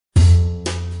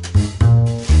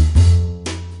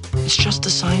It's just a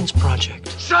science project.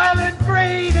 Silent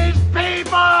breed is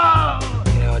people!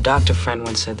 You know, a doctor friend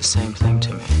once said the same thing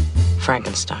to me.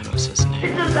 Frankenstein was his name.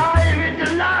 It's alive!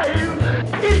 It's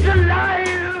alive! It's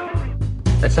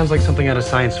alive! That sounds like something out of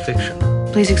science fiction.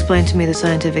 Please explain to me the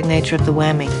scientific nature of the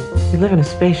whammy. We live in a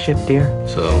spaceship, dear.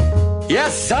 So?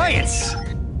 Yes, science!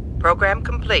 Program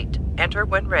complete. Enter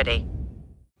when ready.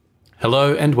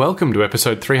 Hello and welcome to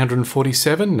episode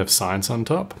 347 of Science on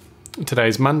Top. Today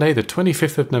is Monday, the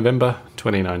 25th of November,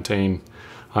 2019.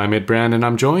 I'm Ed Brown and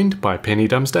I'm joined by Penny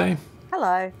Dumsday.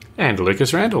 Hello. And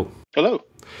Lucas Randall. Hello.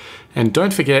 And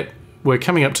don't forget, we're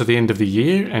coming up to the end of the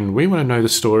year and we want to know the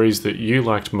stories that you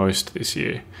liked most this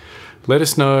year. Let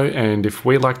us know, and if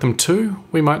we like them too,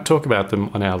 we might talk about them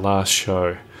on our last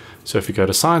show. So if you go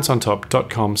to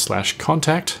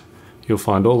scienceontop.com/contact, you'll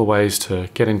find all the ways to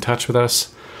get in touch with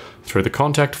us through the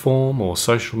contact form or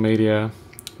social media.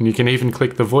 And you can even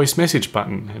click the voice message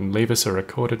button and leave us a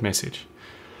recorded message.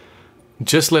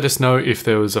 Just let us know if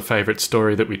there was a favourite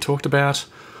story that we talked about,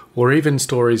 or even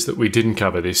stories that we didn't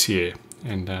cover this year.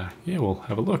 And yeah, we'll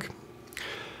have a look.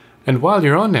 And while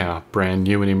you're on our brand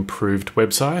new and improved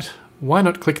website, why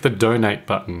not click the donate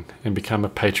button and become a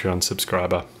Patreon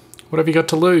subscriber? What have you got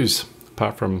to lose,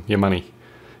 apart from your money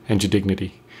and your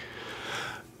dignity?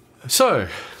 So,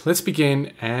 let's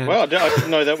begin. And well, I didn't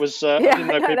know that was. I didn't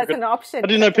know people that's could, an option. I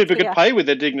didn't know people could pay with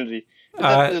their dignity.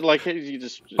 Like you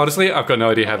just. Honestly, I've got no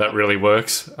idea how that really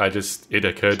works. It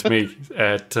occurred to me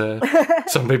at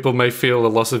some people may feel a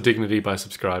loss of dignity by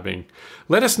subscribing.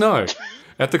 Let us know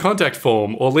at the contact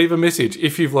form or leave a message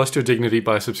if you've lost your dignity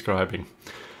by subscribing.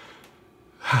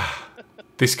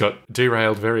 This got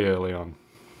derailed very early on.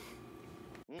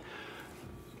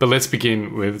 But let's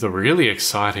begin with the really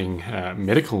exciting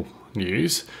medical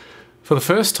news. For the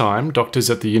first time, doctors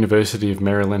at the University of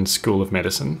Maryland School of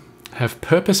Medicine have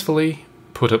purposefully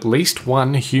put at least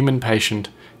one human patient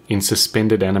in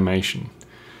suspended animation.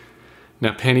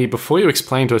 Now, Penny, before you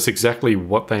explain to us exactly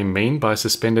what they mean by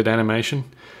suspended animation,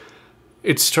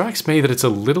 it strikes me that it's a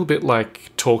little bit like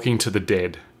talking to the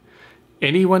dead.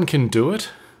 Anyone can do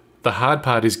it. The hard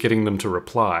part is getting them to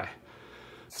reply.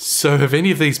 So have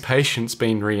any of these patients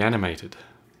been reanimated?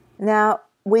 Now,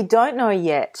 we don't know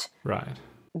yet. Right.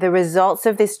 The results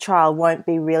of this trial won't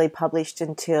be really published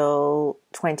until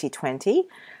 2020,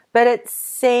 but it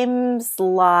seems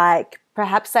like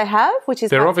perhaps they have, which is...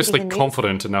 They're obviously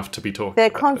confident enough to be talking about it. They're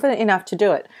confident enough to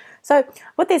do it. So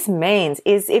what this means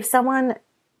is if someone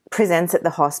presents at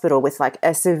the hospital with like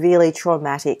a severely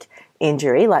traumatic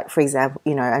injury, like for example,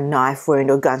 you know, a knife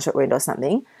wound or gunshot wound or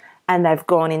something, and they've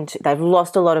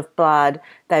lost a lot of blood,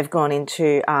 they've gone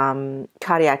into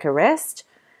cardiac arrest,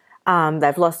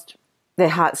 their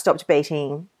heart stopped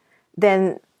beating,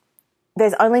 then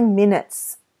there's only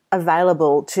minutes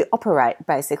available to operate,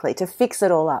 basically, to fix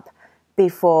it all up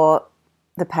before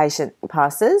the patient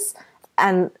passes,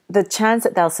 and the chance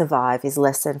that they'll survive is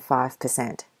less than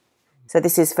 5%. So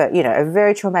this is for, you know, a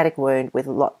very traumatic wound with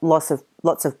lots of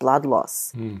blood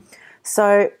loss. Mm.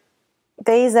 So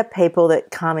these are people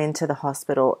that come into the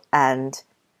hospital and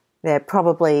they're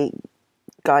probably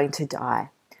going to die.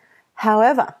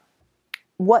 However,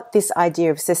 what this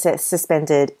idea of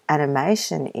suspended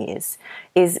animation is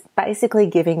basically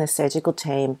giving the surgical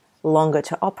team longer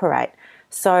to operate.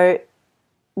 So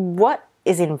what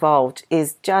is involved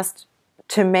is just,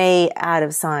 to me, out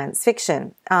of science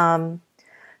fiction.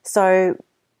 So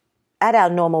at our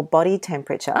normal body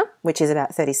temperature, which is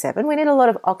about 37, we need a lot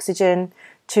of oxygen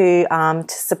to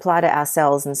supply to our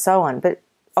cells and so on. But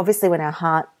obviously when our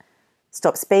heart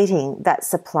stops beating, that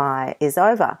supply is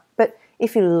over. But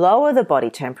if you lower the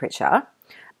body temperature,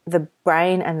 the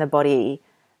brain and the body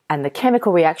and the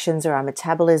chemical reactions or our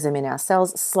metabolism in our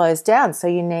cells slows down, so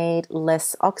you need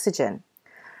less oxygen.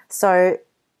 So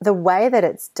the way that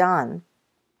it's done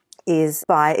is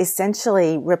by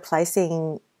essentially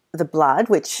replacing the blood,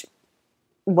 which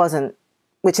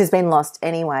has been lost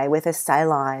anyway, with a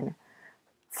saline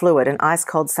fluid, an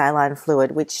ice-cold saline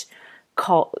fluid, which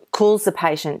cools the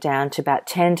patient down to about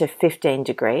 10 to 15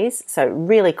 degrees, so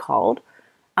really cold,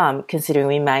 considering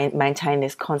we maintain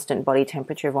this constant body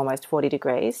temperature of almost 40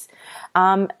 degrees.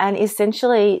 And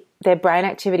essentially, their brain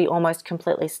activity almost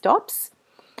completely stops,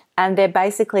 and they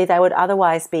would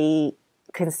otherwise be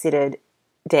considered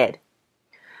dead.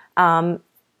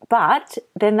 But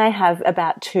then they have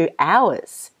about 2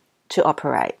 hours to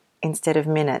operate instead of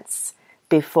minutes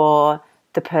before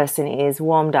the person is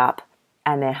warmed up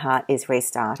and their heart is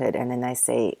restarted, and then they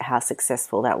see how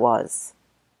successful that was.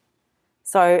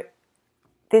 So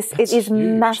It is huge.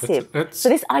 massive. So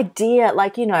this idea,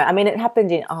 like, you know, I mean, it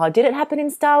happened in, did it happen in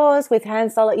Star Wars with Han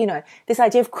Solo? You know, this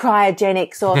idea of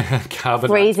cryogenics or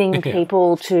freezing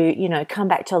people to, you know, come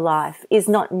back to life is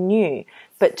not new.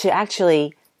 But to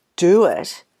actually do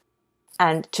it,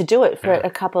 and to do it for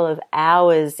a couple of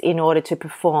hours in order to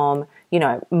perform, you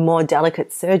know, more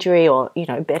delicate surgery or, you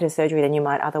know, better surgery than you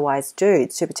might otherwise do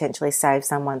to potentially save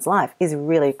someone's life is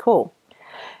really cool.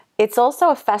 It's also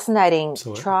a fascinating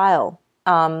trial.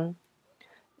 So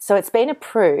it's been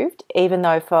approved, even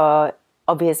though for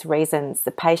obvious reasons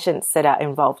the patients that are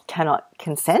involved cannot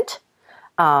consent.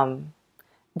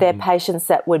 They're patients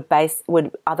that would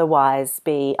otherwise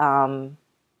be brown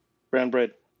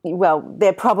bread. Well,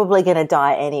 they're probably going to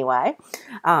die anyway,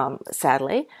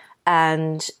 sadly.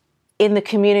 And in the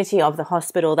community of the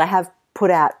hospital, they have put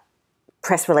out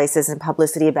press releases and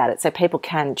publicity about it, so people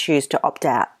can choose to opt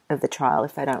out of the trial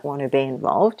if they don't want to be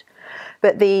involved.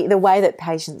 But the way that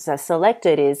patients are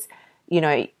selected is, you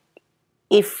know,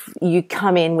 if you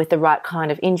come in with the right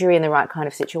kind of injury and the right kind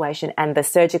of situation and the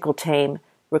surgical team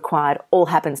required all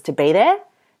happens to be there,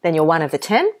 then you're one of the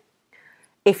 10.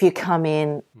 If you come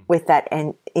in with that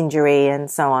injury and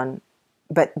so on,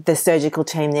 but the surgical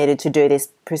team needed to do this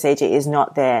procedure is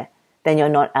not there, then you're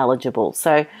not eligible.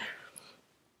 So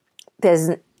there's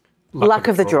luck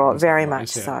of the draw, very much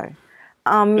so. It's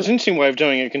an interesting way of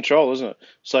doing a control, isn't it?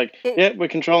 It's like, we're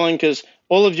controlling because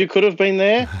all of you could have been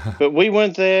there, but we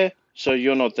weren't there, so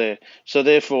you're not there. So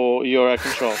therefore, you're our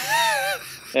control.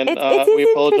 And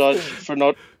we apologise for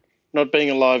not being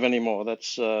alive anymore.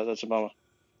 That's a bummer.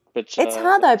 But it's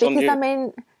hard though, because I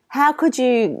mean, how could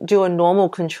you do a normal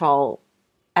control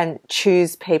and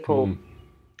choose people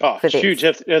for this? Huge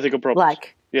ethical problems.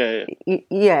 Like,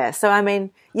 yeah. So I mean,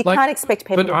 you can't expect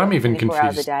people to work 24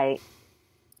 hours a day.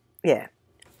 Yeah.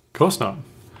 Of course not.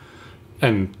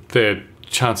 And their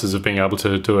chances of being able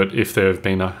to do it if they've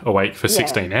been awake for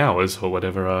 16 hours or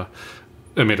whatever are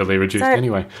immediately reduced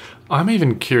anyway. I'm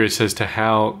even curious as to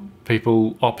how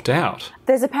people opt out.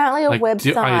 There's apparently a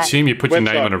website. I assume you put your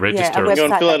name on a register. You go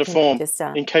and fill out a form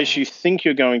in case you think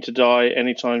you're going to die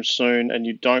anytime soon and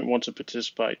you don't want to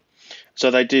participate.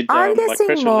 So they did like press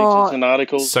releases and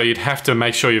articles. So you'd have to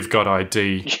make sure you've got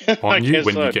ID on you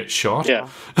when you get shot. Yeah.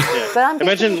 But I'm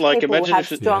imagine have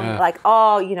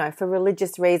strong, you know, for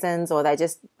religious reasons, or they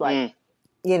just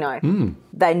you know,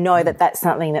 they know that that's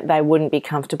something that they wouldn't be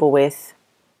comfortable with.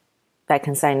 They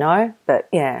can say no, but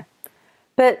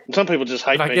But some people just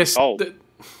hate being told.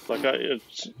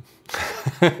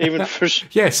 Even for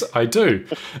yes, I do.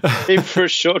 Even for a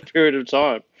short period of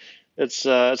time, it's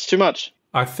too much.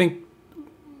 I think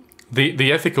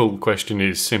the ethical question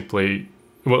is simply,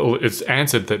 well, it's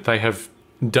answered that they have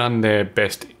done their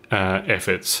best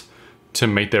efforts to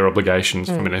meet their obligations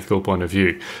from an ethical point of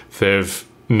view. They've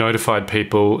notified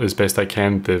people as best they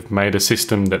can. They've made a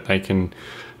system that they can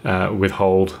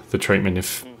withhold the treatment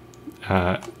if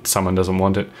someone doesn't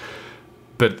want it.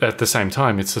 But at the same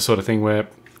time, it's the sort of thing where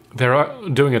they're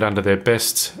doing it under their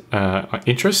best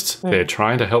interests. They're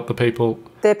trying to help the people.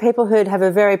 They're people who'd have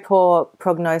a very poor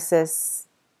prognosis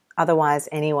otherwise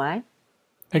anyway.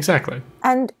 Exactly.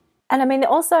 And I mean,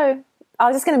 also, I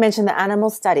was just going to mention the animal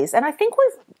studies, and I think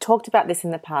we've talked about this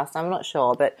in the past, I'm not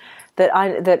sure, but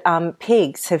that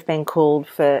pigs have been cooled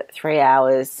for 3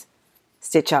 hours,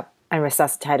 stitch up and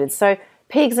resuscitated. So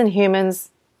pigs and humans,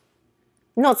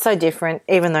 not so different,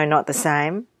 even though not the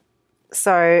same.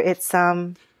 So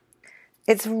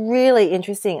it's really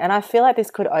interesting, and I feel like this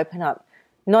could open up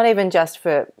not even just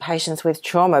for patients with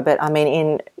trauma, but I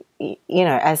mean, you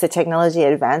know, as the technology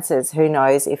advances, who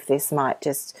knows if this might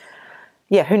just,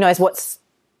 who knows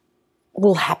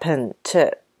will happen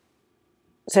to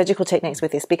surgical techniques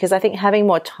with this? Because I think having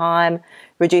more time,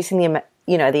 reducing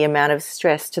the amount of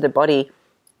stress to the body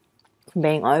from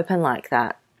being open like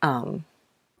that.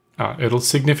 It'll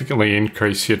significantly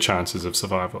increase your chances of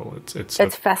survival.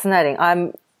 It's fascinating.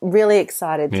 I'm really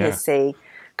excited to see,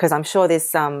 because I'm sure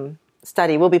this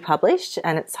study will be published,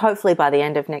 and it's hopefully by the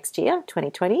end of next year,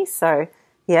 2020. So,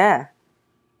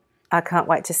 I can't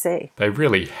wait to see. They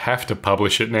really have to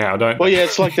publish it now, don't they? Well, yeah,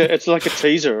 it's like a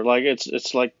teaser. Like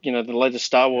it's like, you know, the latest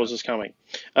Star Wars is coming.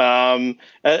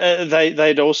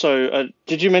 They'd also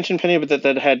did you mention, Penny, that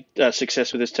they'd had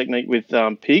success with this technique with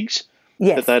pigs?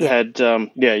 Yes, that they'd had.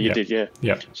 You did.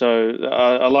 Yeah. So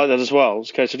I like that as well.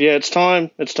 It's a case of it's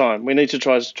time. We need to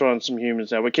try on some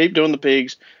humans now. We keep doing the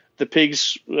pigs. The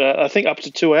pigs, I think up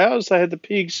to 2 hours they had the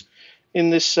pigs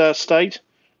in this state,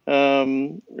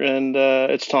 and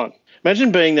it's time.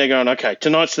 Imagine being there going, okay,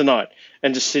 tonight's the night,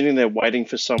 and just sitting there waiting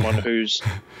for someone who's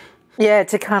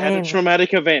to come had in. a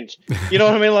traumatic event. You know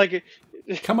what I mean? Like,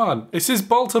 Come on, this is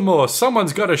Baltimore.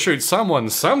 Someone's got to shoot someone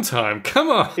sometime. Come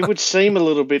on. It would seem a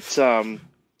little bit, a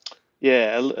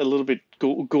little bit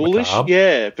ghoulish. Macabre.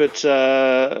 Yeah, but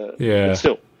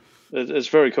still, it's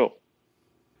very cool.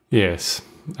 Yes,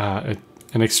 an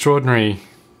extraordinary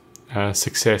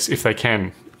success if they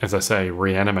can, as I say,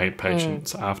 reanimate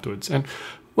patients afterwards. And,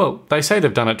 well, they say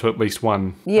they've done it to at least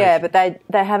one patient. But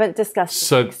they haven't discussed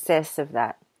the success of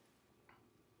that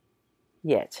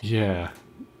yet. Yeah.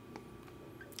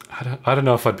 I don't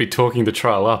know if I'd be talking the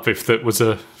trial up if that was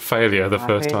a failure the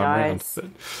first time round. But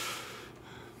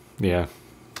yeah,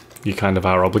 you kind of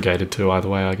are obligated to either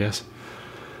way, I guess.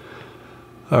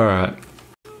 All right.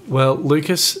 Well,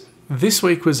 Lucas, this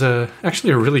week was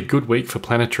actually a really good week for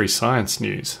planetary science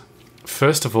news.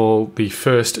 First of all, the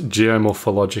first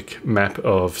geomorphologic map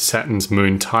of Saturn's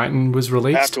moon Titan was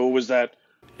released. How cool was that?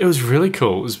 It was really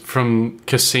cool. It was from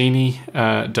Cassini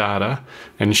data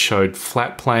and showed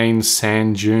flat plains,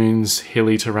 sand dunes,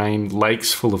 hilly terrain,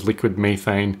 lakes full of liquid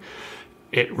methane.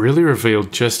 It really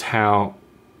revealed just how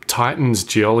Titan's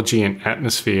geology and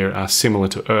atmosphere are similar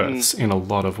to Earth's in a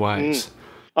lot of ways.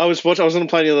 I was on a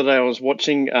plane the other day. I was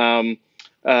watching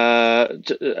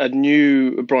a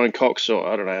new Brian Cox, or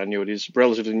I don't know how new it is,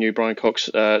 relatively new Brian Cox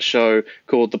show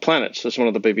called The Planets. That's one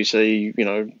of the BBC,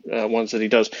 ones that he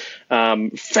does.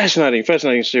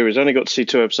 Fascinating series. I only got to see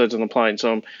 2 episodes on the plane,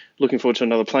 so I'm looking forward to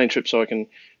another plane trip so I can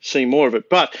see more of it.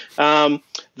 But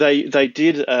they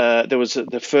did. There was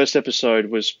the first episode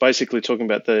was basically talking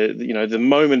about the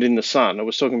moment in the sun. It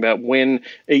was talking about when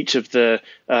each of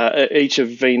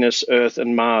Venus, Earth,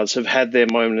 and Mars have had their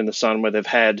moment in the sun where they've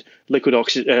had liquid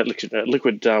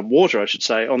water, I should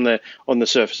say, on the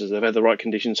surfaces. They've had the right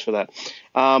conditions for that,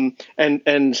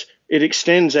 and it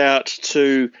extends out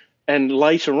to and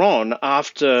later on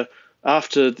after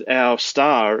our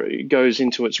star goes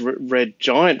into its red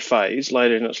giant phase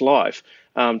later in its life,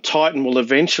 Titan will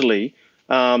eventually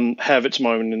have its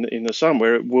moment in the sun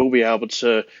where it will be able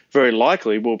to, very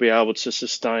likely, will be able to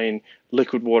sustain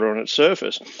liquid water on its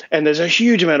surface. And there's a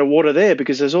huge amount of water there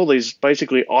because there's all these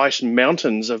basically ice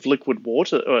mountains of liquid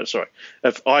water,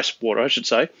 of ice water, I should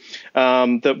say,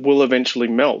 that will eventually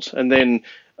melt. And then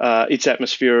its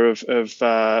atmosphere of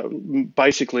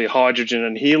basically hydrogen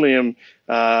and helium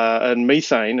and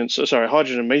methane,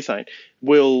 hydrogen and methane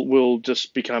will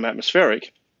just become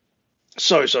atmospheric.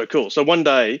 So cool. So one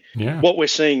day, what we're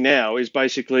seeing now is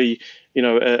basically,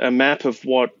 a map of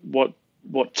what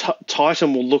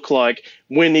Titan will look like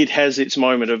when it has its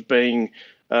moment of being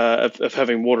of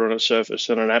having water on its surface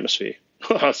and an atmosphere.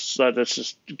 So that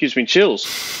just gives me chills.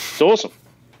 It's awesome.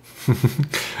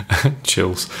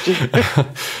 Chills.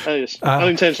 Yes.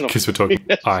 Unintentional. Because we're talking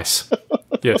ice.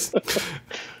 Yes.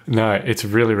 No, it's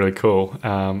really, really cool.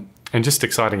 And just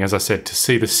exciting, as I said, to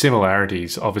see the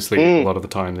similarities. Obviously, a lot of the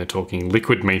time they're talking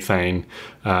liquid methane,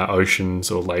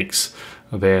 oceans or lakes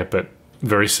are there, but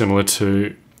very similar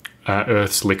to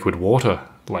Earth's liquid water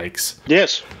lakes.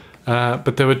 Yes.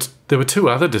 But there were 2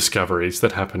 other discoveries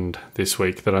that happened this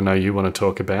week that I know you want to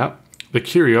talk about. The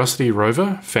Curiosity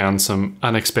rover found some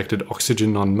unexpected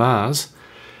oxygen on Mars,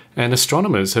 and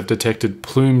astronomers have detected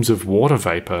plumes of water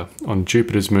vapour on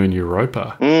Jupiter's moon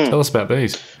Europa. Tell us about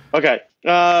these. Okay.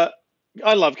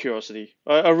 I love Curiosity.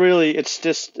 I really,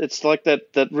 it's like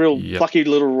that real plucky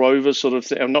little rover sort of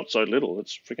thing. Not so little,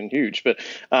 it's freaking huge, but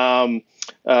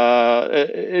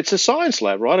it's a science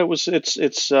lab, right? It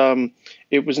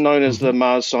was known as the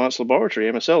Mars Science Laboratory,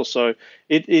 MSL. So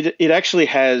it actually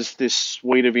has this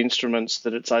suite of instruments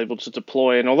that it's able to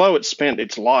deploy. And although it's spent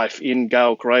its life in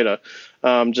Gale Crater,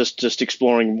 just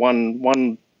exploring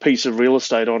one piece of real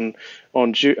estate on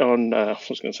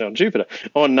Jupiter,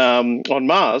 on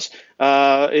Mars,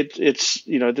 it's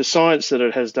the science that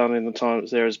it has done in the time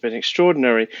it's there has been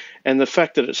extraordinary, and the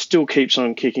fact that it still keeps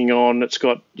on kicking on. It's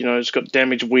got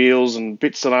damaged wheels and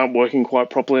bits that aren't working quite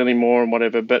properly anymore and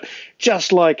whatever. But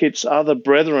just like its other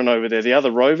brethren over there, the other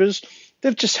rovers,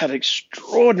 they've just had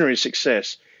extraordinary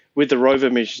success with the rover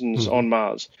missions on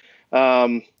Mars.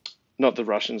 Not the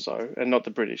Russians, though, and not the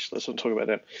British. Let's not talk about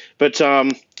them. But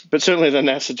certainly the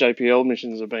NASA JPL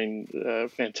missions have been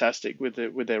fantastic with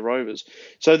their rovers.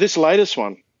 So this latest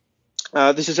one,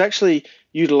 this is actually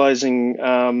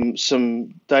utilizing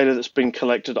some data that's been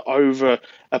collected over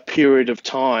a period of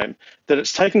time that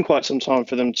it's taken quite some time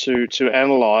for them to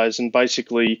analyze and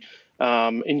basically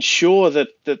ensure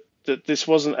that this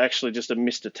wasn't actually just a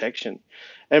misdetection.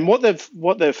 And what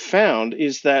they've found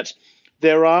is that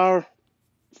there are,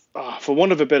 for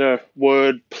want of a better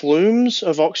word, plumes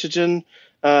of oxygen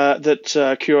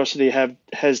that Curiosity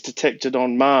has detected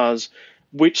on Mars,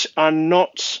 which are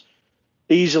not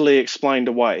easily explained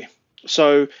away.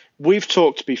 So we've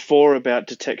talked before about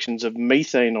detections of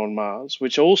methane on Mars,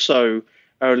 which also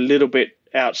are a little bit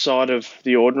outside of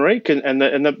the ordinary. And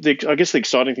I guess the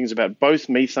exciting things about both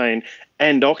methane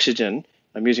and oxygen,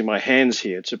 I'm using my hands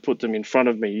here to put them in front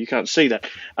of me. You can't see that.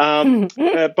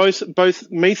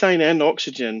 Both methane and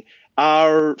oxygen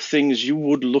are things you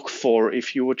would look for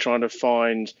if you were trying to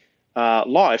find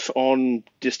life on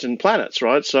distant planets,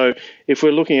 right? So if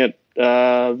we're looking at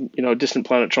a distant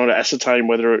planet trying to ascertain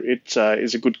whether it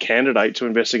is a good candidate to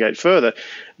investigate further,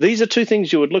 these are two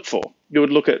things you would look for. You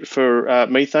would look at for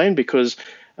methane because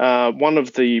one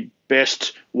of the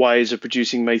best ways of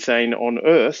producing methane on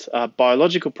Earth are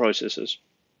biological processes.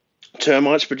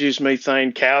 Termites produce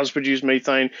methane, cows produce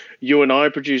methane, you and I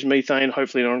produce methane,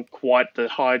 hopefully not quite the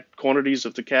high quantities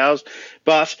of the cows,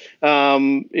 but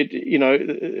but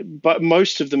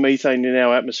most of the methane in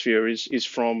our atmosphere is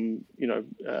from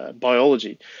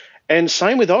biology. And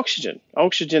same with oxygen.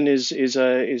 Oxygen is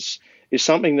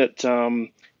something that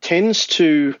tends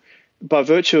to, by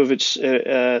virtue of its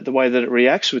the way that it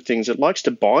reacts with things, it likes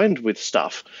to bind with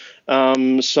stuff.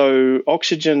 So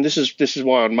oxygen. This is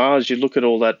why on Mars you look at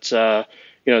all that.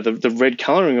 The red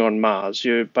coloring on Mars.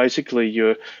 You're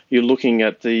looking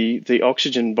at the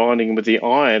oxygen binding with the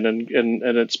iron, and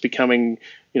it's becoming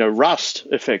rust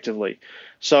effectively.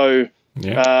 So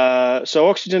so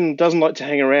oxygen doesn't like to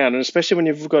hang around, and especially when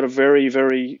you've got a very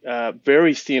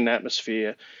very thin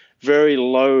atmosphere, very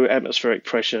low atmospheric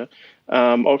pressure.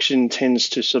 Oxygen tends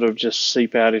to sort of just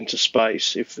seep out into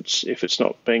space if it's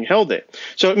not being held there.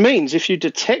 So it means if you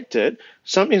detect it,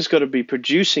 something's got to be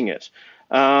producing it.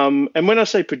 And when I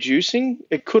say producing,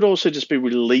 it could also just be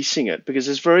releasing it, because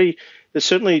there's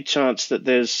certainly a chance that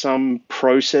there's some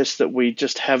process that we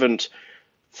just haven't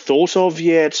thought of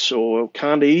yet or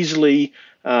can't easily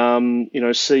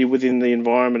see within the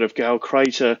environment of Gale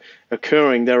Crater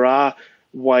occurring. There are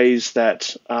ways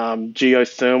that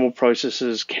geothermal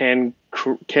processes can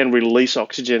release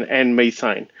oxygen and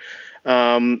methane.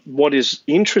 What is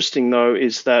interesting, though,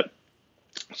 is that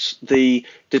the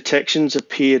detections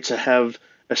appear to have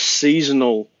a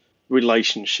seasonal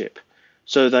relationship.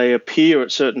 So they appear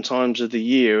at certain times of the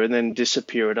year and then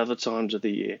disappear at other times of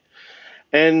the year.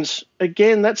 And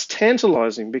again, that's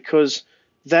tantalizing because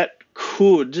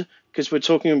because we're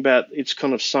talking about it's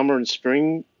kind of summer and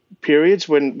spring periods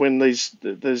when there's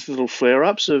little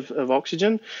flare-ups of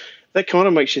oxygen, that kind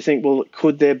of makes you think, well,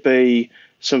 could there be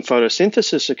some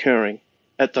photosynthesis occurring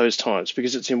at those times,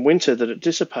 because it's in winter that it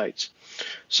dissipates?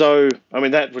 So, I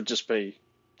mean, that'd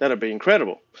be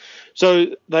incredible.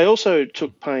 So they also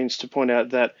took pains to point out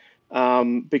that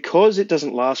because it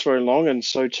doesn't last very long, and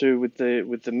so too with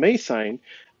the methane,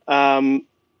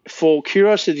 for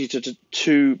Curiosity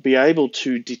to be able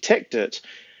to detect it,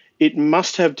 it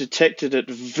must have detected it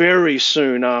very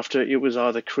soon after it was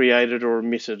either created or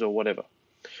emitted or whatever.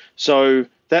 So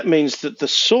that means that the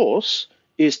source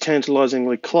is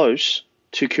tantalizingly close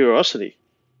to Curiosity,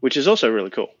 which is also really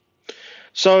cool.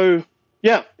 So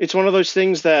yeah, it's one of those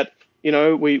things that we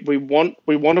want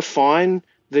to find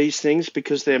these things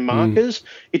because they're markers.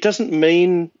 It doesn't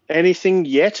mean anything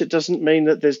yet. It doesn't mean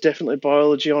that there's definitely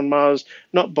biology on Mars,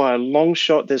 not by a long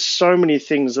shot. There's so many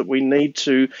things that we need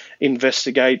to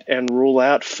investigate and rule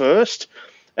out first.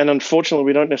 And unfortunately,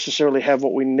 we don't necessarily have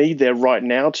what we need there right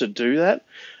now to do that.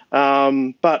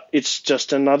 But it's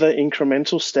just another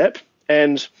incremental step.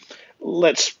 And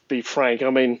let's be frank. I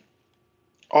mean,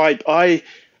 I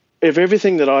of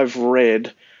everything that I've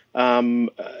read, and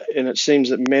it seems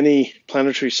that many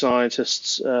planetary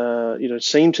scientists,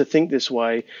 seem to think this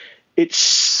way. It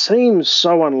seems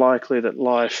so unlikely that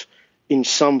life, in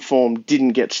some form,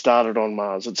 didn't get started on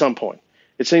Mars at some point.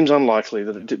 It seems unlikely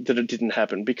that it didn't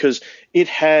happen because we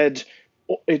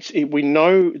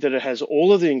know that it has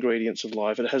all of the ingredients of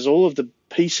life. It has all of the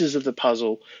pieces of the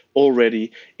puzzle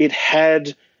already. It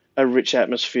had a rich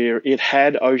atmosphere. It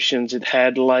had oceans. It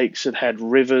had lakes. It had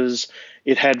rivers.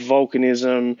 It had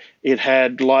volcanism. It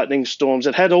had lightning storms.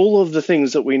 It had all of the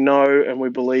things that we know and we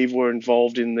believe were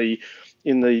involved in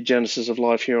the genesis of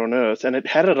life here on Earth. And it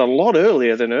had it a lot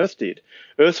earlier than Earth did.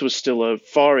 Earth was still a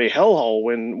fiery hellhole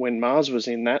when Mars was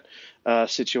in that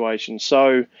situation.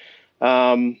 So,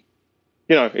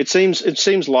 it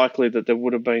seems likely that there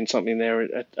would have been something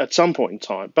there at some point in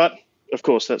time. But of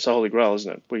course, that's the Holy Grail,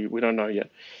 isn't it? We don't know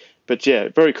yet. But yeah,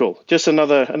 very cool. Just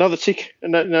another tick,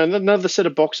 another set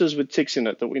of boxes with ticks in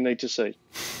it that we need to see.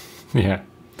 Yeah,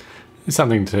 it's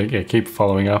something to keep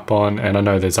following up on. And I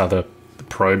know there's other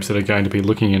probes that are going to be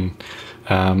looking in.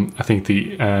 I think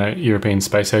the European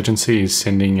Space Agency is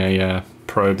sending a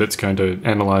probe that's going to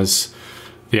analyse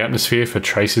the atmosphere for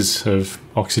traces of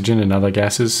oxygen and other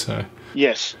gases. So.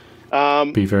 Yes.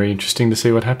 Be very interesting to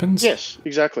see what happens. Yes,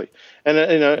 exactly. And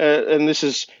and this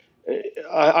is,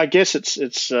 I guess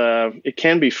it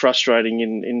can be frustrating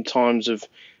in times of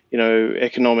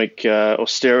economic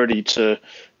austerity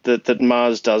that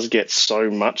Mars does get so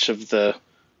much of the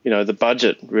the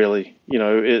budget, really.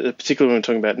 Particularly when we're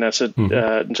talking about NASA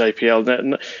and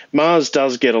JPL. Mars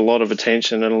does get a lot of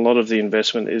attention, and a lot of the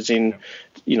investment is in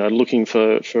looking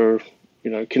for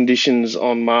conditions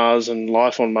on Mars and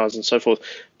life on Mars and so forth.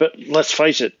 But let's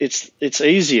face it, it's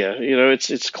easier.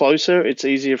 It's closer. It's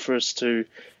easier for us to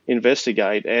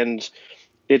investigate, and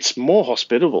it's more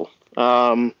hospitable.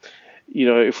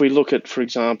 If we look at, for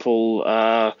example,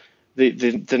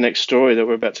 the next story that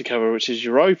we're about to cover, which is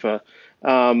Europa.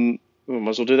 We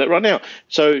might as well do that right now.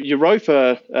 So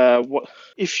Europa,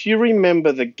 if you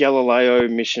remember the Galileo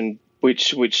mission,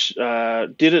 which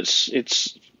did its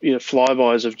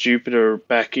flybys of Jupiter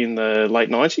back in the late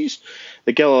 90s,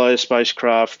 the Galileo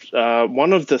spacecraft,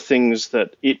 one of the things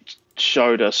that it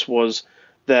showed us was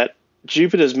that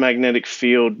Jupiter's magnetic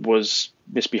field was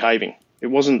misbehaving. It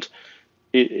wasn't.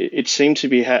 It seemed to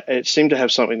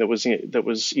have something that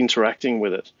was interacting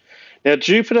with it. Now,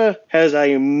 Jupiter has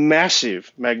a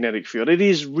massive magnetic field. It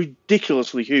is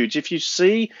ridiculously huge. If you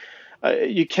see,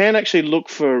 you can actually look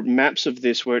for maps of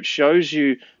this where it shows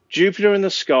you Jupiter in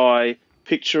the sky.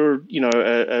 Picture,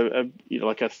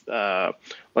 like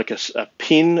a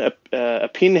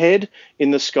pinhead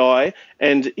in the sky,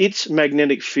 and its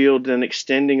magnetic field then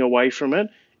extending away from it.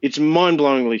 It's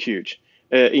mind-blowingly huge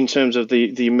in terms of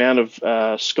the amount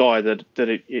of sky that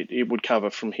it would cover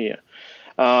from here.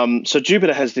 So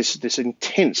Jupiter has this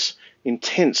intense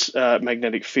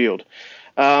magnetic field.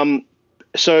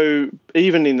 So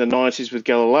even in the 90s with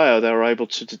Galileo, they were able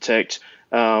to detect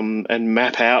and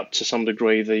map out to some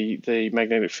degree the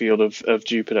magnetic field of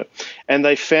Jupiter. And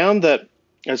they found that,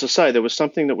 as I say, there was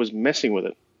something that was messing with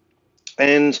it.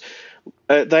 And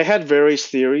they had various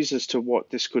theories as to what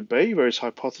this could be, various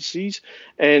hypotheses.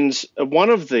 And one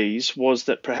of these was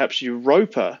that perhaps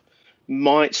Europa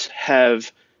might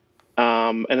have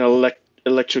an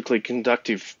electrically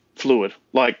conductive fluid,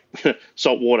 like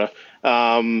salt water,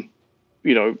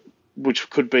 which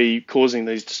could be causing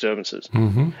these disturbances.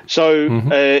 So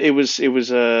it was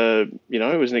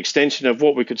an extension of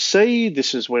what we could see.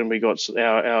 This is when we got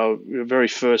our very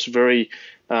first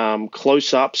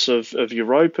close-ups of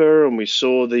Europa, and we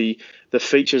saw the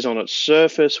features on its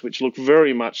surface, which look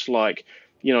very much like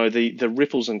the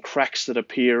ripples and cracks that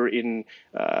appear in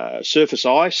surface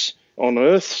ice on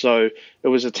Earth. So it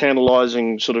was a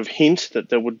tantalizing sort of hint that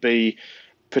there would be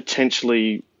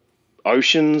potentially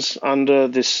oceans under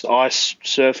this ice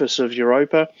surface of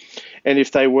Europa. And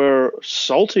if they were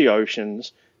salty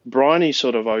oceans, briny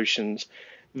sort of oceans,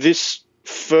 this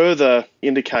further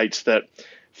indicates that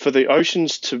for the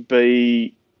oceans to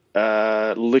be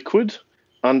liquid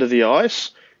under the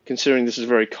ice, considering this is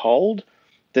very cold,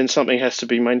 then something has to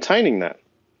be maintaining that.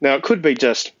 Now, it could be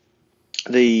just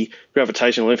the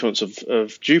gravitational influence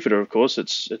of Jupiter, of course.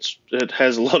 It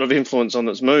has a lot of influence on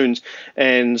its moons,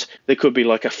 and there could be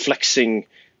like a flexing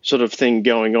sort of thing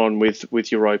going on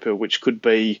with Europa, which could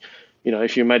be,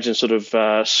 if you imagine sort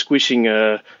of squishing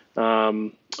a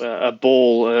ball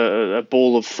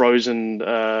of frozen.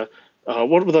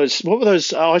 What were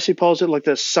those icy poles? Like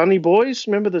the Sunny Boys?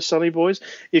 Remember the Sunny Boys?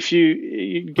 If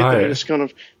you get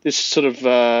this sort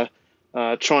of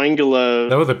triangular.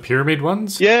 They were the pyramid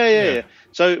ones? Yeah.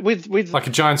 So with like a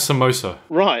giant samosa.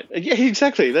 Right. Yeah,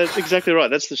 exactly. That's exactly right.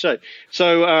 That's the shape.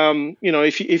 So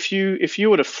if you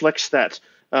were to flex that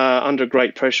under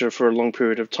great pressure for a long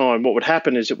period of time, what would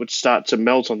happen is it would start to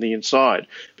melt on the inside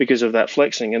because of that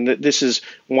flexing. And this is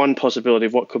one possibility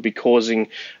of what could be causing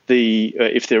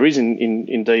if there is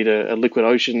indeed a liquid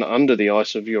ocean under the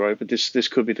ice of Europa. This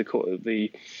could be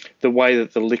the way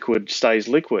that the liquid stays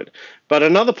liquid. But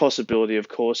another possibility, of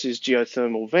course, is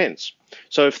geothermal vents.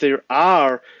 So if there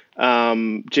are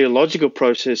geological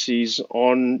processes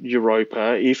on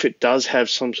Europa, if it does have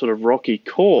some sort of rocky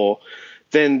core,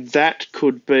 then that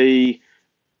could be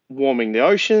warming the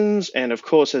oceans. And of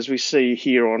course, as we see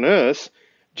here on Earth,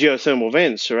 geothermal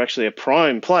vents are actually a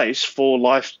prime place for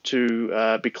life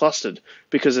to be clustered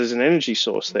because there's an energy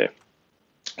source there.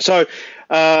 So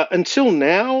until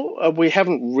now, we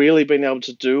haven't really been able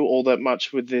to do all that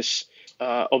much with this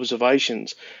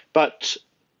observations. But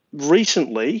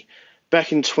recently,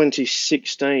 back in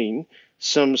 2016,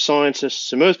 some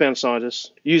Earthbound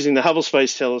scientists, using the Hubble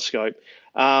Space Telescope,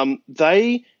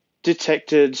 they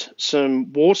detected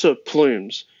some water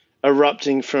plumes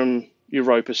erupting from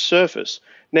Europa's surface.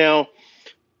 Now,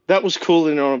 that was cool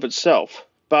in and of itself,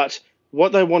 but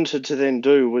what they wanted to then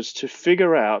do was to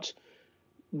figure out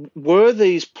were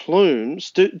these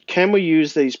plumes, can we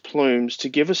use these plumes to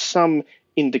give us some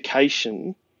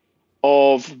indication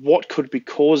of what could be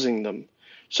causing them?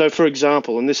 So, for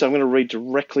example, and this I'm going to read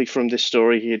directly from this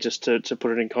story here just to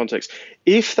put it in context.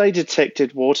 If they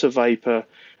detected water vapor,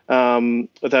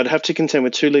 they'd have to contend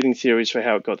with two leading theories for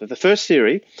how it got there. The first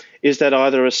theory is that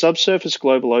either a subsurface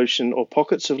global ocean or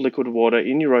pockets of liquid water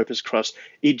in Europa's crust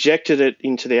ejected it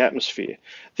into the atmosphere.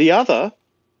 The other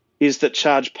is that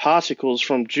charged particles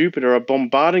from Jupiter are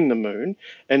bombarding the moon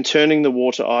and turning the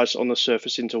water ice on the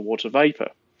surface into water vapor.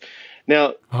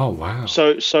 Now, oh wow!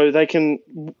 So they can.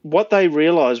 What they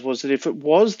realized was that if it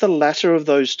was the latter of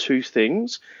those two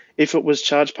things, if it was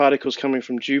charged particles coming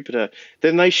from Jupiter,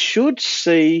 then they should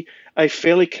see a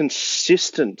fairly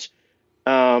consistent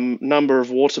number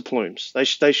of water plumes.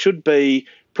 They should be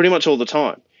pretty much all the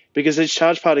time, because these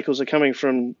charged particles are coming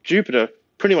from Jupiter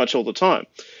pretty much all the time.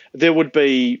 There would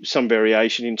be some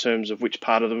variation in terms of which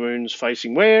part of the moon's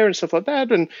facing where and stuff like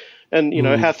that, and you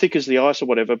know, how thick is the ice or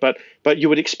whatever, but you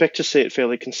would expect to see it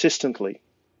fairly consistently.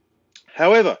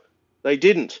 However, they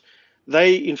didn't.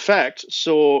 They, in fact,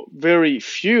 saw very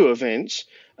few events.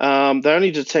 They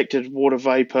only detected water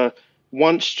vapor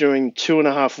once during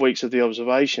 2.5 weeks of the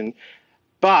observation,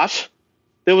 but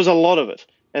there was a lot of it.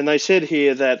 And they said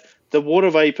here that the water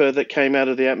vapor that came out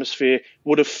of the atmosphere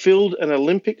would have filled an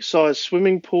Olympic-sized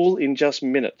swimming pool in just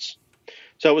minutes.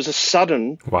 So it was a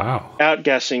sudden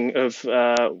outgassing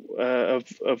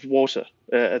of water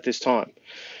at this time.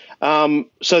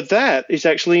 So that is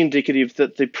actually indicative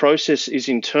that the process is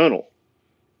internal,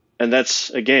 and that's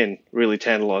again really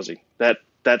tantalizing.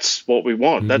 That's what we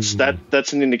want. That's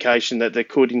an indication that there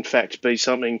could in fact be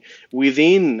something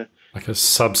within, like a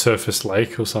subsurface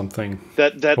lake or something,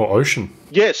 or ocean.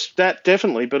 Yes, that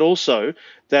definitely, but also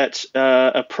that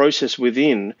a process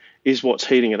within is what's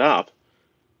heating it up,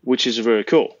 which is very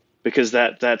cool, because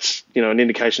that's an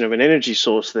indication of an energy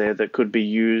source there that could be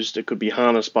used, it could be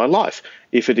harnessed by life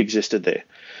if it existed there.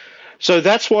 So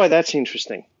that's why that's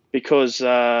interesting, because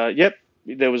there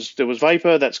was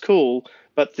vapor, that's cool,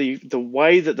 but the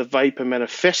way that the vapor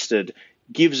manifested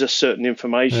gives us certain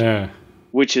information,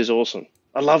 which is awesome.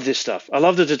 I love this stuff. I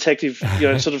love the detective,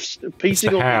 sort of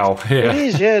piecing all this. It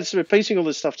is, it's sort of piecing all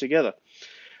this stuff together.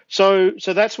 So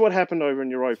that's what happened over in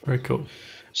Europa. Very cool.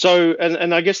 So,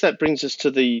 and I guess that brings us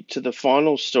to the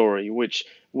final story, which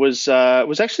was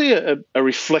actually a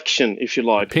reflection, if you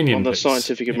like, on the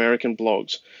Scientific American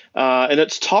blogs, and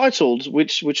it's titled,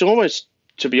 which almost,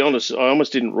 to be honest, I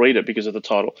almost didn't read it because of the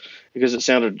title, because it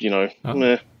sounded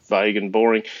vague and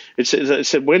boring. It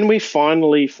said, "When we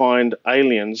finally find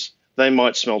aliens, they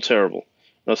might smell terrible."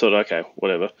 And I thought, okay,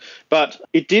 whatever, but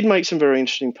it did make some very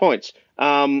interesting points.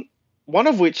 One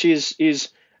of which is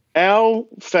our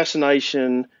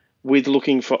fascination with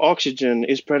looking for oxygen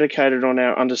is predicated on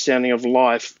our understanding of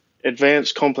life,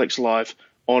 advanced complex life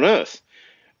on Earth.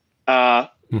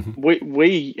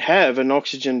 We have an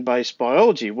oxygen-based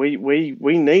biology. We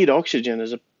need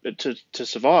oxygen to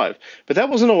survive, but that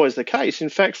wasn't always the case. In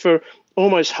fact, for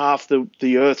almost half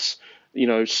the Earth's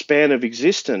span of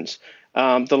existence,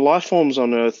 the life forms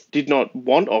on Earth did not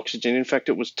want oxygen. In fact,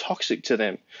 it was toxic to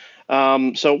them.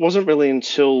 So it wasn't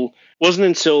until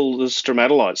the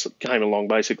stromatolites that came along,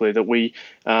 basically, that we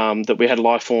had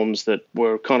life forms that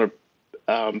were kind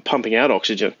of pumping out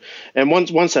oxygen. And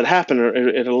once that happened,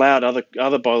 it allowed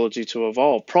other biology to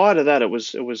evolve. Prior to that, it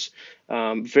was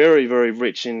very, very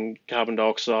rich in carbon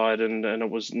dioxide, and it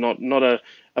was not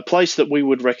a place that we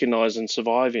would recognize and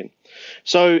survive in.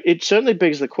 So it certainly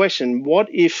begs the question: what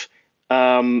if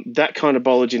that kind of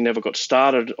biology never got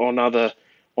started on other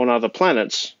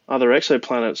planets, other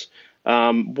exoplanets?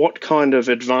 What kind of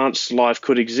advanced life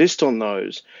could exist on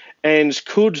those? And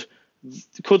could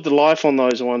the life on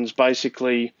those ones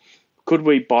basically, could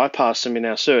we bypass them in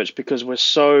our search because we're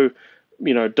so,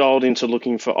 dialed into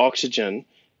looking for oxygen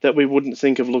that we wouldn't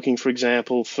think of looking, for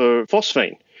example, for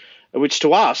phosphine, which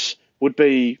to us would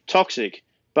be toxic,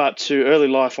 but to early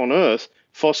life on Earth,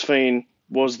 phosphine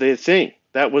was their thing.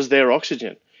 That was their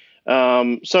oxygen.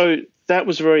 So that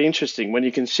was very interesting when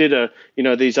you consider,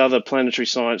 these other planetary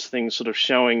science things sort of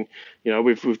showing,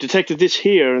 we've detected this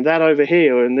here and that over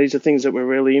here, and these are things that we're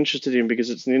really interested in because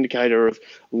it's an indicator of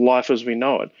life as we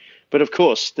know it. But of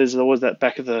course, there's always that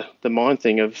back of the mind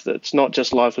thing of that it's not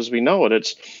just life as we know it.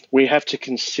 It's we have to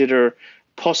consider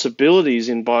possibilities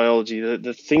in biology,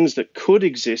 the things that could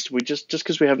exist. We just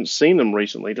because we haven't seen them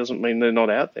recently doesn't mean they're not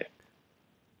out there.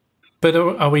 But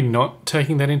are we not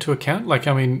taking that into account? Like,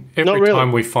 I mean, every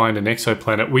time we find an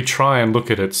exoplanet, we try and look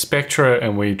at its spectra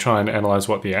and we try and analyze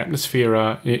what the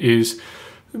atmosphere is.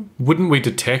 Wouldn't we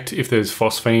detect if there's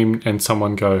phosphine and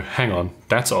someone go, hang on,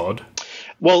 that's odd?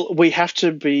 Well, we have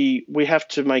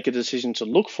to make a decision to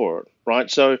look for it, right?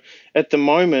 So at the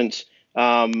moment,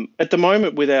 we're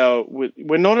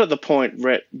not at the point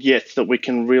yet that we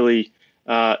can really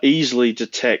easily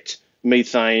detect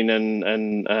methane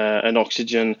and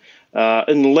oxygen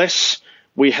unless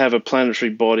we have a planetary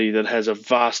body that has a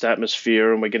vast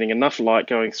atmosphere and we're getting enough light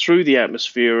going through the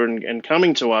atmosphere and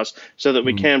coming to us so that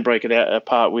we can break it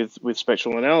apart with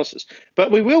spectral analysis.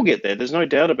 But we will get there. There's no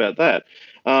doubt about that.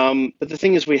 But the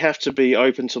thing is, we have to be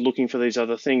open to looking for these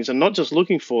other things, and not just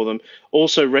looking for them,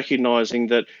 also recognizing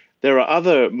that there are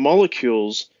other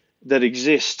molecules that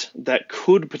exist that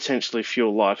could potentially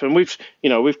fuel life. And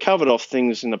we've covered off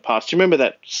things in the past. Do you remember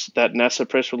that NASA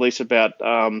press release about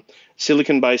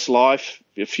silicon-based life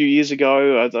a few years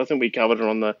ago? I think we covered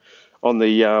it on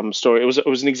the story. It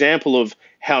was an example of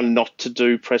how not to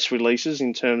do press releases,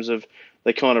 in terms of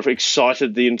they kind of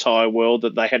excited the entire world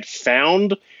that they had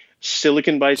found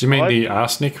silicon-based life. Do you mean the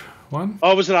arsenic one?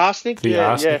 Oh, was it arsenic? The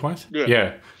arsenic one?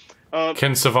 Yeah.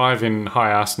 Can survive in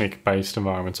high arsenic-based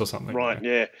environments or something. Right,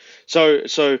 yeah. So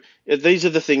these are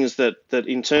the things that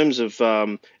in terms of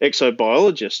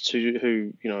exobiologists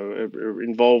who are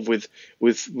involved with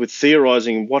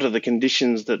theorizing what are the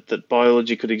conditions that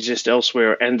biology could exist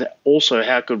elsewhere, and also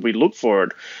how could we look for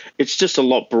it. It's just a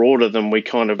lot broader than we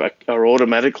kind of are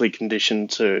automatically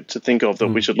conditioned to think of that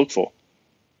we should look for.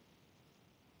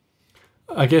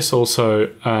 I guess also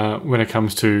when it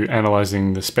comes to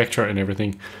analysing the spectra and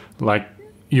everything, like,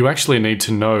 you actually need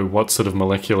to know what sort of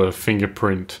molecular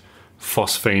fingerprint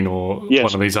phosphine or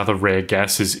one of these other rare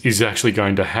gases is actually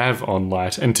going to have on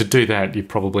light. And to do that, you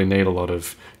probably need a lot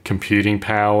of computing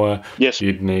power. Yes.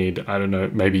 You'd need, I don't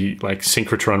know, maybe like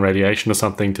synchrotron radiation or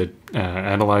something to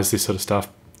analyse this sort of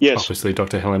stuff. Yes. Obviously,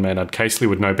 Dr. Helen Maynard-Casely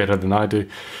would know better than I do.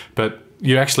 But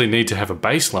you actually need to have a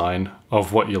baseline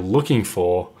of what you're looking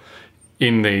for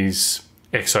in these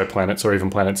exoplanets or even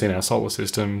planets in our solar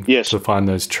system to find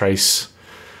those trace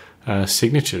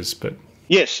signatures. But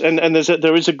yes, and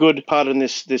there is a good part in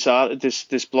this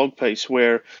blog piece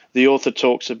where the author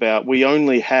talks about we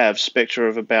only have spectra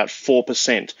of about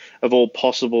 4% of all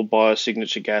possible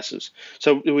biosignature gases.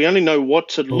 So we only know what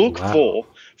to look for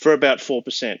about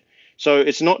 4%. So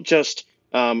it's not just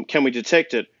can we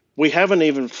detect it. We haven't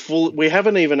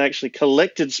even actually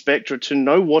collected spectra to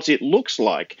know what it looks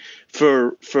like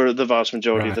for the vast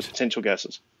majority of the potential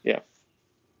gases. Yeah.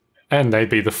 And they'd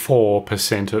be the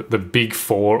 4%, the big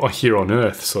four here on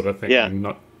Earth sort of thing, and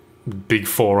not big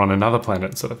four on another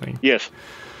planet sort of thing. Yes.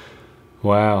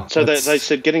 Wow. So they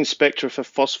said getting spectra for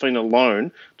phosphine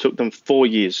alone took them 4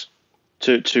 years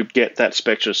to get that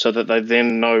spectra, so that they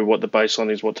then know what the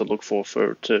baseline is, what to look for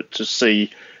to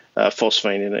see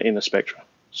phosphine in a spectra.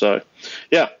 So,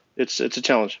 yeah, it's a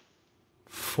challenge.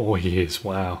 4 years,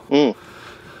 wow.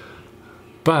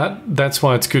 But that's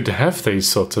why it's good to have these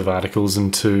sorts of articles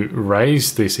and to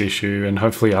raise this issue, and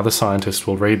hopefully other scientists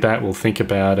will read that, will think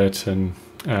about it, and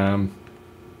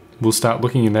we'll start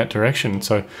looking in that direction.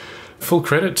 So full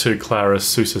credit to Clara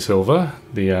Sousa Silva,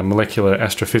 the molecular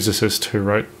astrophysicist who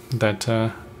wrote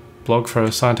that blog for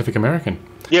Scientific American.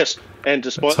 Yes, and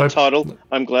despite the title,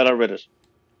 I'm glad I read it.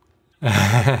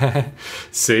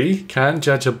 See, can't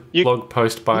judge a blog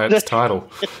post by its title.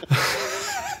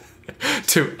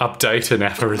 To update an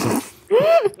aphorism.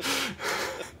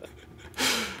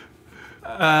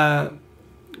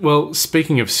 Well,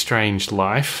 speaking of strange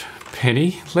life,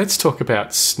 Penny, let's talk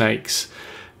about snakes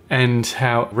and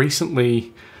how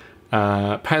recently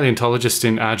paleontologists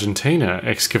in Argentina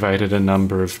excavated a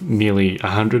number of nearly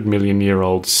 100 million year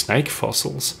old snake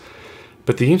fossils.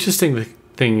 But the interesting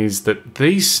thing is that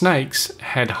these snakes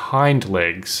had hind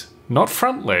legs, not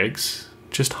front legs,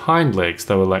 just hind legs.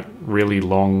 They were like really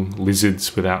long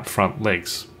lizards without front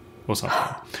legs or something.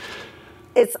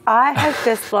 I have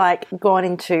just like gone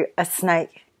into a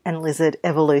snake and lizard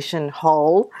evolution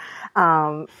hole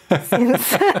since.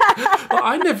 Well,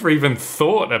 I never even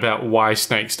thought about why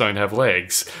snakes don't have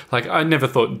legs. Like, I never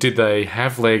thought, did they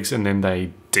have legs and then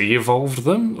they de-evolved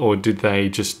them, or did they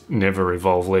just never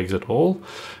evolve legs at all?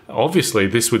 Obviously,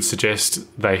 this would suggest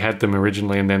they had them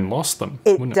originally and then lost them.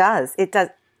 It does.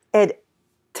 Ed,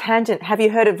 tangent, have you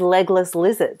heard of legless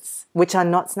lizards, which are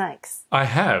not snakes? I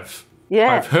have.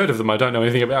 Yeah. I've heard of them. I don't know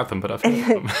anything about them, but I've heard of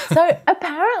them. So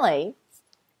apparently,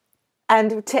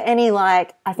 and to any,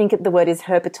 like, I think the word is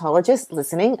herpetologist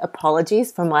listening,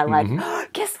 apologies for my, like,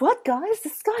 guess what, guys? The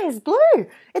sky is blue.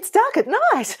 It's dark at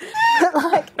night.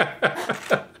 Like,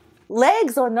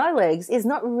 legs or no legs is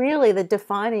not really the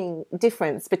defining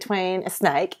difference between a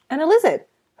snake and a lizard.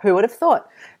 Who would have thought?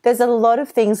 There's a lot of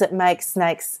things that make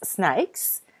snakes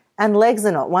snakes, and legs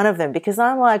are not one of them, because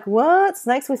I'm like, what?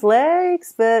 Snakes with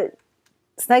legs? But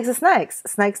Snakes are snakes.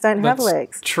 Snakes don't have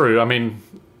legs. True. I mean,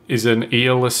 is an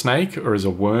eel a snake or is a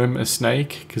worm a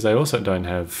snake? Because they also don't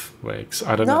have legs.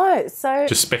 I don't know. No, so...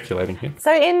 Just speculating here.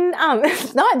 So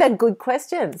no, they're good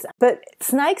questions. But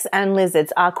snakes and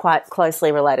lizards are quite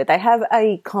closely related. They have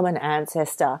a common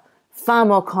ancestor, far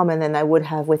more common than they would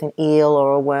have with an eel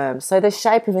or a worm. So the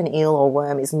shape of an eel or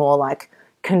worm is more like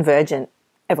convergent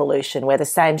evolution, where the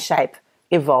same shape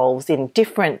evolves in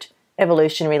different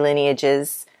evolutionary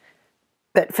lineages,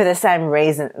 but for the same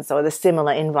reasons or the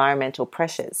similar environmental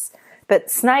pressures.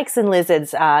 But snakes and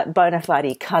lizards are bona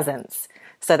fide cousins.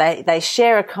 So they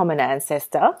share a common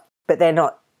ancestor, but they're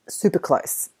not super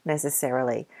close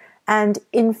necessarily. And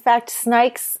in fact,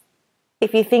 snakes,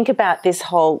 if you think about this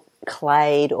whole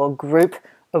clade or group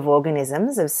of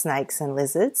organisms of snakes and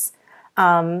lizards,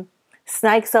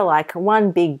 snakes are like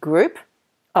one big group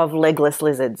of legless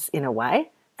lizards in a way.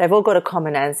 They've all got a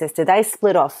common ancestor. They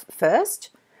split off first,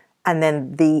 and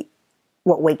then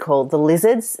what we call the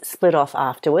lizards split off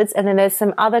afterwards. And then there's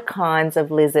some other kinds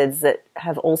of lizards that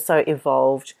have also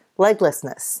evolved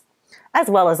leglessness, as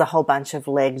well as a whole bunch of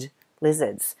legged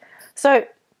lizards. So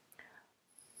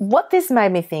what this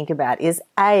made me think about is,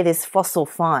 this fossil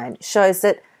find shows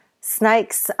that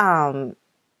snakes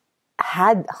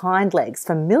had hind legs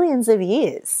for millions of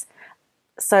years.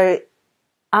 So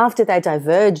after they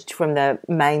diverged from the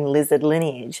main lizard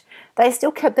lineage, they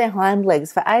still kept their hind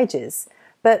legs for ages.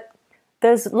 But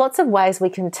there's lots of ways we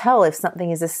can tell if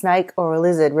something is a snake or a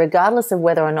lizard, regardless of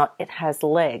whether or not it has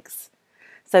legs.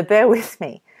 So bear with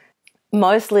me.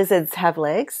 Most lizards have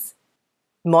legs.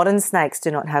 Modern snakes do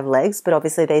not have legs, but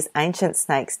obviously these ancient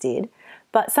snakes did.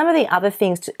 But some of the other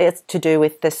things it's to do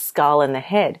with the skull and the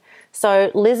head.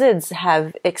 So lizards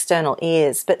have external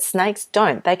ears, but snakes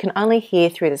don't. They can only hear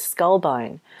through the skull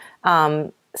bone.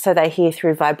 So they hear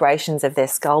through vibrations of their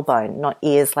skull bone, not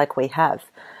ears like we have.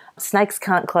 Snakes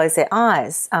can't close their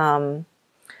eyes.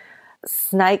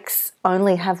 Snakes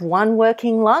only have one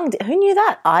working lung. Who knew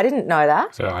that? I didn't know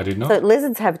that. So I did not. So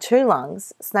lizards have two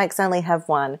lungs. Snakes only have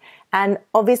one. And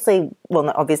obviously, well,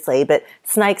 not obviously, but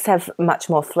snakes have much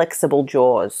more flexible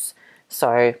jaws.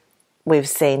 So we've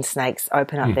seen snakes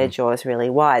open up their jaws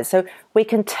really wide. So we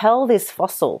can tell this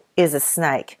fossil is a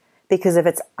snake because of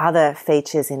its other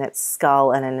features in its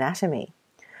skull and anatomy.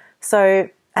 So,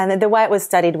 and the way it was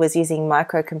studied was using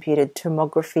microcomputed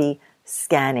tomography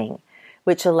scanning,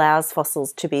 which allows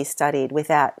fossils to be studied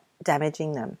without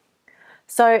damaging them.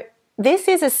 So this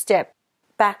is a step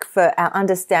back for our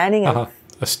understanding of...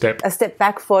 A step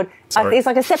back forward. It's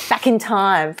like a step back in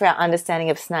time for our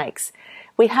understanding of snakes.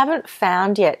 We haven't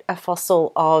found yet a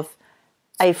fossil of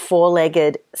a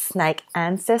four-legged snake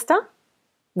ancestor,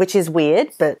 which is weird,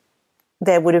 but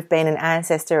there would have been an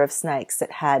ancestor of snakes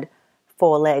that had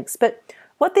four legs. But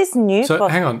what this new fossil... So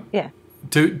hang on. Yeah.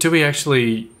 Do we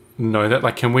actually know that?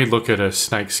 Like, can we look at a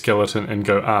snake skeleton and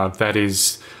go, that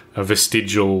is a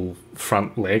vestigial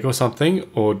front leg or something?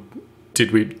 Or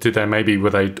were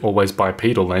they always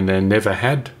bipedal and they never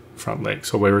had front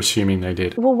legs, or we're assuming they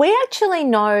did? Well, we actually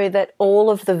know that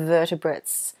all of the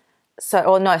vertebrates,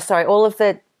 all of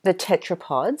the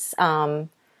tetrapods,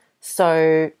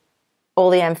 so all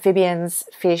the amphibians,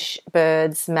 fish,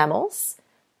 birds, mammals,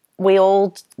 we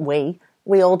all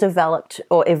developed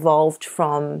or evolved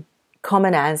from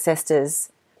common ancestors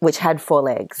which had four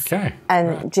legs. Okay.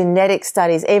 And genetic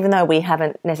studies, even though we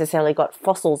haven't necessarily got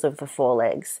fossils of the four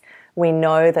legs, we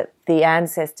know that the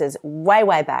ancestors way,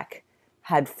 way back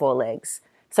had four legs.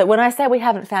 So when I say we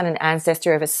haven't found an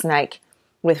ancestor of a snake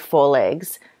with four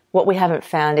legs, what we haven't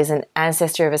found is an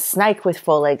ancestor of a snake with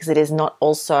four legs that is not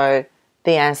also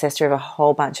the ancestor of a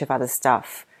whole bunch of other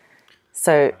stuff.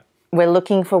 So we're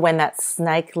looking for when that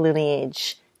snake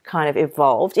lineage kind of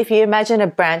evolved. If you imagine a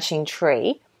branching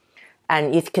tree,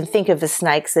 and you can think of the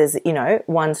snakes as,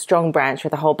 one strong branch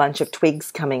with a whole bunch of twigs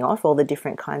coming off, all the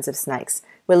different kinds of snakes.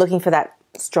 We're looking for that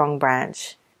strong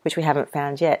branch, which we haven't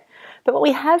found yet. But what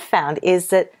we have found is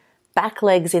that back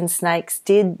legs in snakes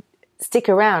did stick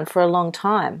around for a long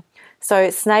time. So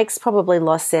snakes probably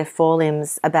lost their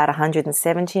forelimbs about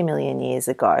 170 million years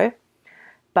ago.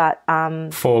 But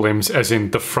forelimbs as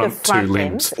in the front two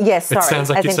limbs. Yes, sorry. It sounds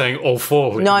like you're saying all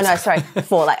four limbs. No, sorry.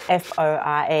 Four, like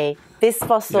F-O-R-E. This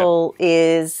fossil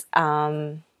is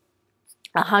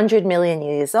 100 million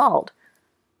years old.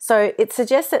 So it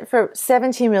suggests that for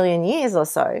 70 million years or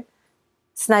so,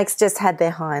 snakes just had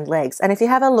their hind legs. And if you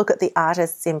have a look at the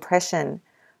artist's impression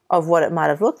of what it might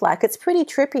have looked like, it's pretty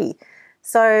trippy.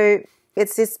 So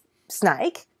it's this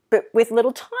snake, but with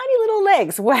tiny little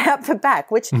legs way up the back,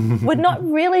 which would not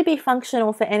really be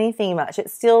functional for anything much.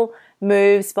 It still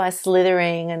moves by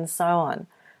slithering and so on.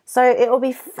 So it will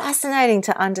be fascinating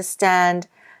to understand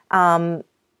the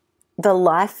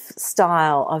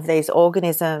lifestyle of these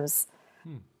organisms,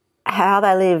 how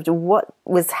they lived, what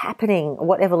was happening,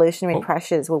 what evolutionary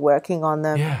pressures were working on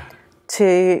them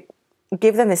to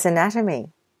give them this anatomy.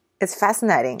 It's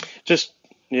fascinating.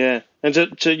 And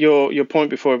to your point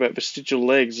before about vestigial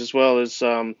legs, as well as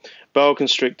boa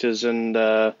constrictors and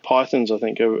pythons, I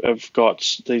think, have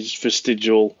got these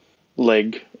vestigial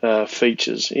leg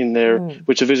features in there,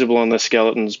 which are visible on their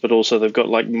skeletons, but also they've got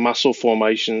like muscle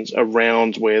formations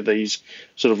around where these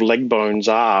sort of leg bones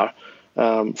are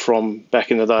from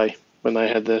back in the day when they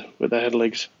had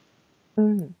legs.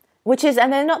 Which is,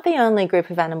 and they're not the only group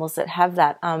of animals that have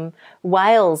that.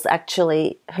 Whales,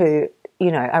 actually, who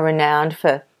are renowned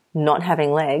for not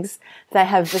having legs, they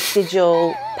have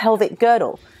vestigial pelvic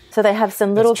girdle. So they have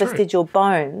some little vestigial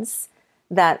bones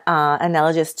that are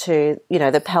analogous to,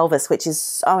 the pelvis, which is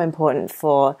so important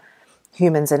for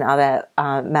humans and other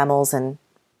mammals and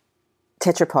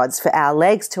tetrapods, for our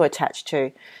legs to attach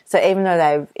to. So even though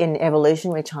they've, in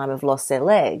evolutionary time, have lost their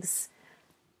legs,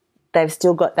 they've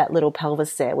still got that little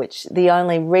pelvis there, which the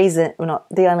only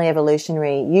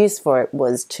evolutionary use for it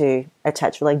was to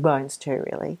attach leg bones to,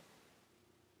 really.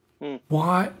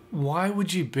 Why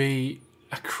would you be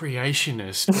a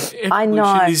creationist? I know.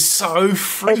 Evolution is so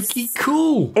freaky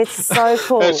cool. It's so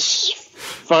cool. It's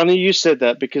funny you said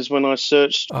that, because when I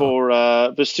searched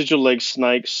for vestigial leg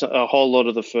snakes, a whole lot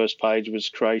of the first page was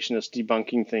creationists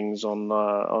debunking things on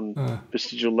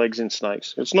vestigial legs in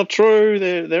snakes. It's not true.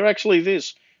 They're actually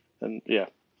this. And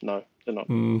no, they're not.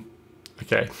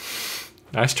 Okay.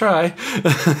 Nice try.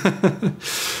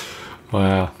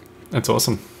 Wow. That's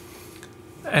awesome.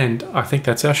 And I think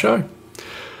that's our show.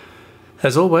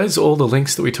 As always, all the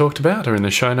links that we talked about are in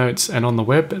the show notes and on the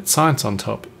web at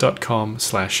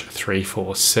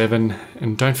scienceontop.com/347.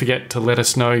 And don't forget to let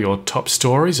us know your top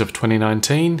stories of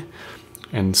 2019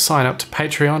 and sign up to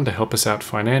Patreon to help us out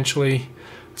financially.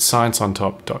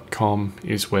 Scienceontop.com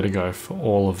is where to go for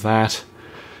all of that.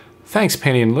 Thanks,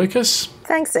 Penny and Lucas.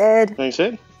 Thanks, Ed. Thanks,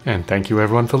 Ed. And thank you,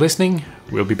 everyone, for listening.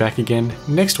 We'll be back again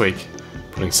next week,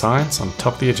 putting science on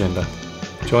top of the agenda.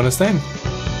 Join us then.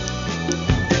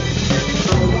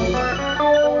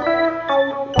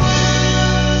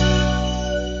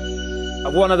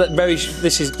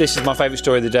 This is my favourite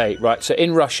story of the day, right? So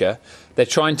in Russia, they're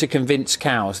trying to convince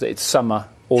cows that it's summer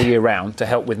all year round to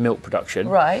help with milk production.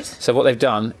 Right. So what they've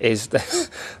done is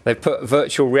they've put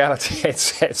virtual reality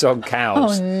headsets on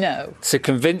cows. Oh no! To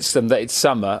convince them that it's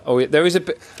summer. There is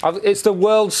it's the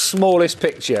world's smallest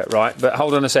picture, right? But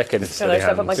hold on a second. So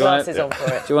I put my glasses on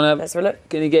for it. Do you want to? Let's have a look.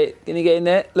 Can you get in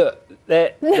there? Look,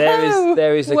 there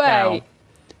is the cow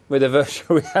with a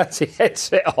virtual reality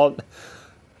headset on.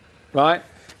 Right.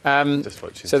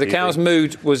 So the cow's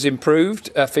mood was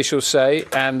improved, officials say,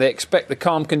 and they expect the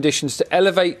calm conditions to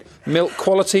elevate milk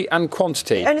quality and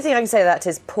quantity. The only thing I can say to that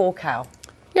is poor cow.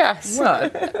 Yes.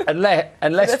 Well,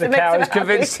 unless the cow is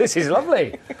convinced this is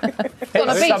lovely.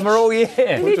 It's summer all year.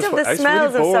 You need to have the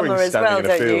smells of summer as well,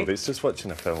 don't you? It's just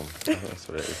watching a film. That's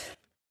what it is.